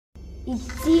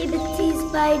Itsy bitsy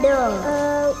spider.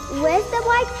 Where's the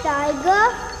white tiger?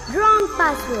 Wrong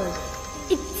password.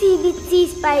 Itsy bitsy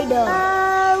spider.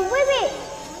 Wait.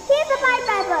 Here's the Pied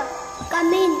Piper.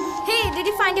 Come in. Hey, did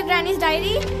you find your granny's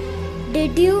diary?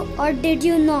 Did you or did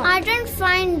you not? I didn't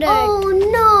find it. Oh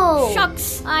no!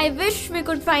 Shucks, I wish we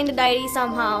could find the diary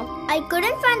somehow. I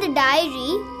couldn't find the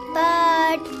diary,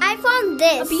 but I found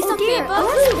this. A piece of dear. paper?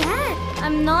 What's that?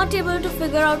 I'm not able to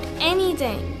figure out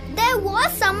anything. There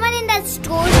was someone in that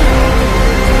store.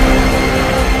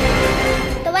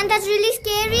 The one that's really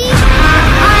scary?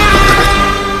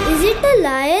 Is it the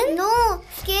lion? No,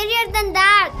 scarier than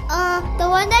that. The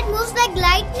one that moves like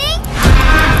lightning?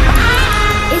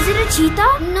 Is it a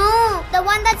cheetah? No, the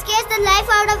one that scares the life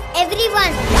out of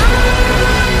everyone.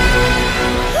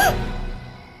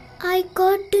 I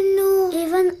got to know.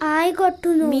 Even I got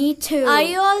to know. Me too. Are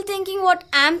you all thinking what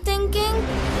I'm thinking?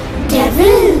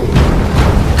 Devil!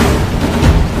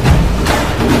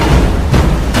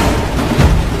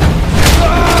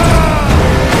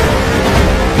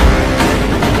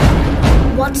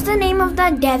 What's the name of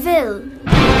that devil?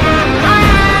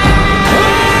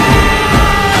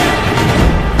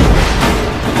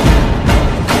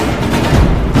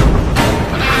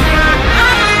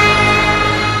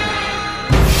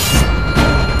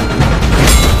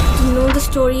 To know the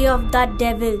story of that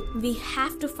devil, we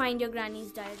have to find your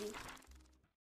granny's diary.